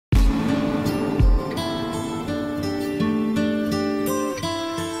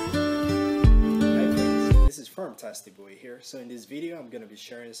fantastic boy here. So in this video I'm going to be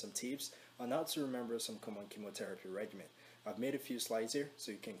sharing some tips on how to remember some common chemotherapy regimen. I've made a few slides here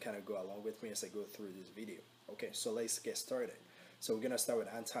so you can kind of go along with me as I go through this video. Okay, so let's get started. So we're going to start with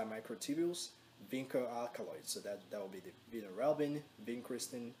antimicrotubules, vinco alkaloids. So that will be the vinorelbin,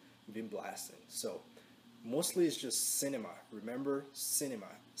 vincristine, vinblastine. So mostly it's just cinema. Remember cinema,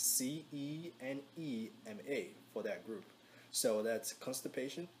 CENEMA for that group. So that's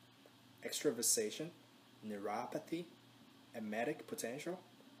constipation, extravasation, neuropathy, emetic potential,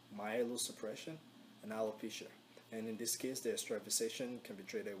 myelosuppression, and alopecia. And in this case, the extravasation can be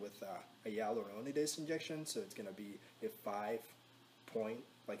treated with a hyaluronidase injection. So it's going to be a 5-point,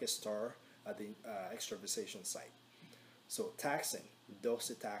 like a star at the extravasation site. So taxane,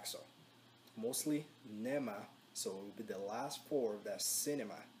 docetaxel, mostly NEMA. So it will be the last four of that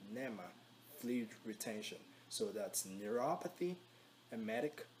cinema, NEMA, fluid retention. So that's neuropathy,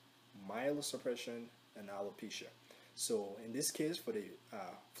 emetic, myelosuppression, and alopecia. So in this case, for the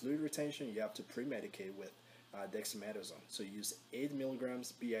fluid retention, you have to pre-medicate with dexamethasone. So use 8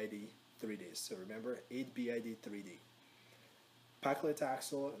 milligrams BID 3 days. So remember, 8 BID 3D.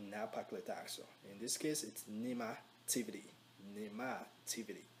 Paclitaxel and nab-paclitaxel. In this case, it's Nimativity.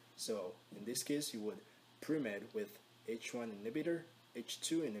 Nimativity. So in this case, you would pre-med with H1 inhibitor,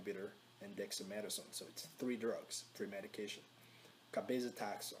 H2 inhibitor, and dexamethasone. So it's 3 drugs, pre-medication.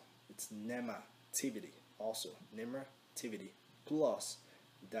 Cabazitaxel. It's Nemativity. Also, Nemativity plus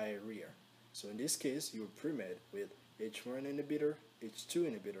diarrhea. So in this case, you would pre-med with H1 inhibitor, H2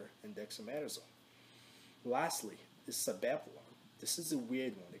 inhibitor, and dexamethasone. Lastly, is sabepilone. This is a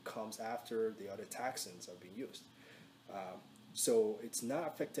weird one. It comes after the other taxanes have been used. So it's not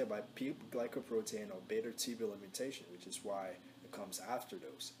affected by P-glycoprotein or beta-tubular mutation, which is why it comes after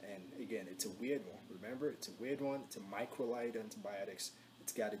those. And again, it's a weird one. Remember, it's a weird one. It's a microlide antibiotics.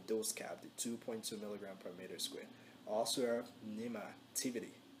 It's got a dose cap, the 2.2 milligram per meter squared. Also have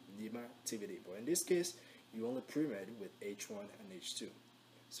Nemativity. But in this case, you only pre-med with H1 and H2.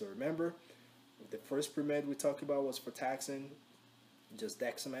 So remember, the first pre-med we talked about was for taxane, just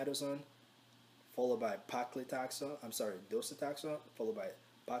dexamethasone, followed by docetaxel, followed by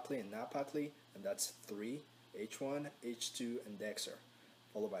pacli and nab-pacli, and that's 3, H1, H2, and dexer.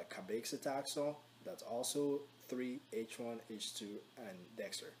 Followed by cabazitaxel, that's also 3, H1, H2, and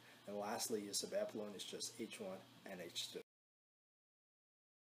dexer. And lastly, sabepilone is just H1 and H2.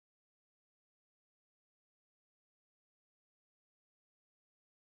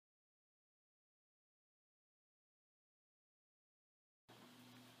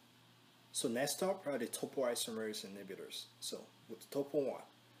 So next up are the topoisomerase inhibitors. So with topo 1,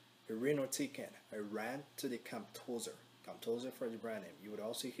 irinotecan, iran to the camptoser for the brand name. You would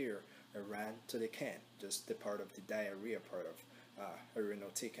also hear iran to the can, just the part of the diarrhea part of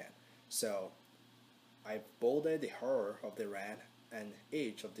irinotecan. So I bolded the horror of the ran and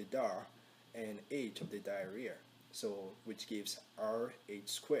H of the dar and H of the diarrhea. So which gives RH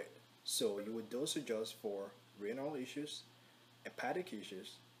squared. So you would dose adjust for renal issues, hepatic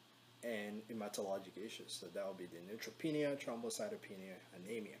issues, and hematologic issues. So that will be the neutropenia, thrombocytopenia,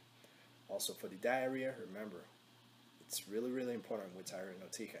 anemia. Also for the diarrhea, remember, it's really important with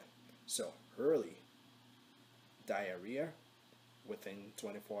irinotecan. So early diarrhea within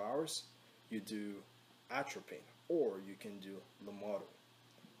 24 hours, you do atropine, or you can do Lomotil.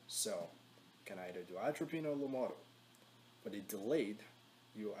 So you can either do atropine or Lomotil. For the delayed,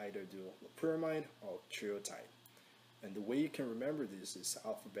 you either do loperamide or octreotide. And the way you can remember this is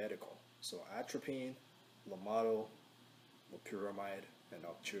alphabetical. So atropine, Lomotil, loperamide, and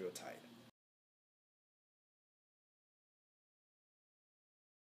octreotide.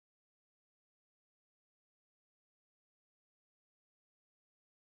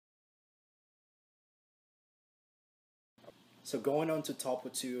 So going on to topo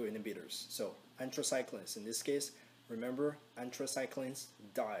 2 inhibitors. So anthracyclines, in this case, remember anthracyclines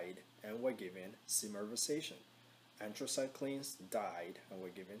died and were given simvastatin. Anthracyclines died and were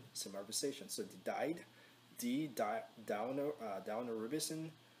given simvastatin. So they died,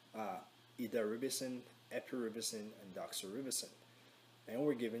 daunorubicin, idarubicin, epirubicin, and doxorubicin, and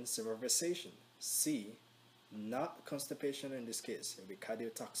were given simvastatin. C, not constipation in this case, it will be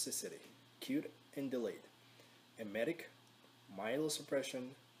cardiotoxicity, acute and delayed, emetic,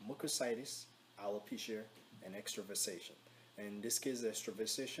 myelosuppression, mucositis, alopecia, and extravasation. And in this case, the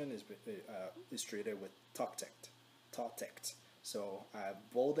extravasation is treated with Totect. So I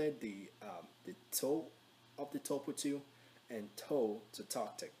bolded the toe of the topo 2 and toe to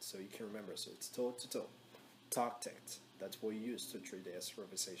Totect. So you can remember, so it's toe to toe. Totect. That's what you use to treat the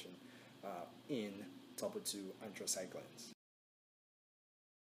extravasation in topo 2 anthracyclines.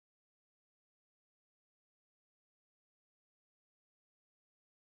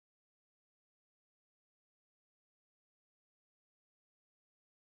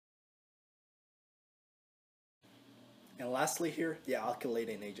 And lastly here, the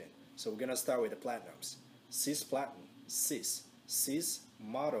alkylating agent. So we're gonna start with the platinums. Cisplatin, cis. Cis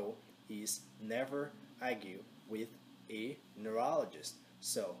motto is never argue with a neurologist.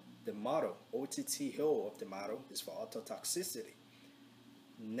 So the motto, OTTO of the motto is for ototoxicity.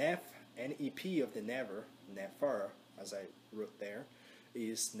 NEF, NEP of the never, as I wrote there,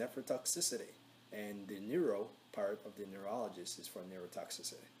 is nephrotoxicity. And the neuro part of the neurologist is for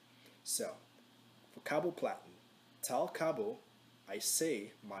neurotoxicity. So, for carboplatin, tell Cabo I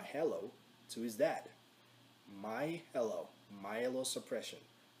say my hello to his dad. My hello, myelosuppression.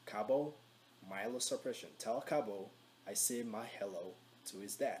 Cabo, myelosuppression. Tell Cabo I say my hello to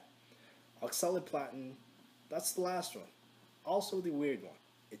his dad. Oxaliplatin, that's the last one. Also the weird one.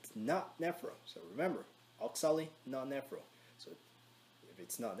 It's not nephro. So remember, oxali, not nephro. So if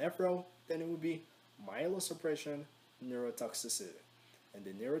it's not nephro, then it would be myelosuppression, neurotoxicity. And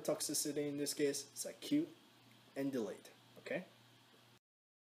the neurotoxicity in this case is acute and delayed. Okay?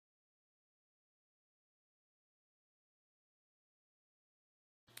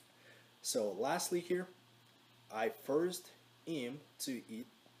 So lastly here, I first aim to eat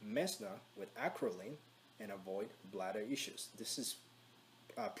mesna with acrolein and avoid bladder issues. This is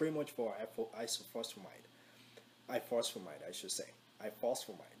pretty much for isophosphamide. Ifosfamide, I should say.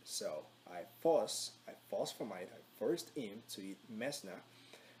 Ifosfamide. So ifosfamide, I first aim to eat mesna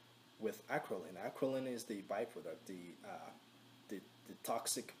with acrolein. Acrolein is the byproduct, the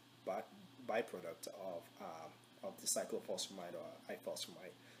toxic byproduct of the cyclophosphamide or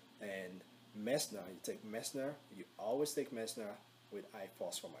ifosfamide. And mesna, you take mesna, you always take mesna with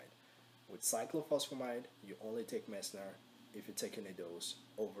ifosfamide. With cyclophosphamide, you only take mesna if you're taking a dose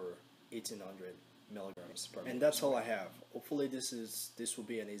over 1800 milligrams per minute. And that's all I have. Hopefully this will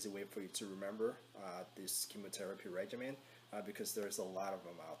be an easy way for you to remember this chemotherapy regimen because there's a lot of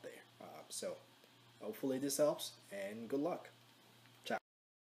them out there. So hopefully this helps, and good luck.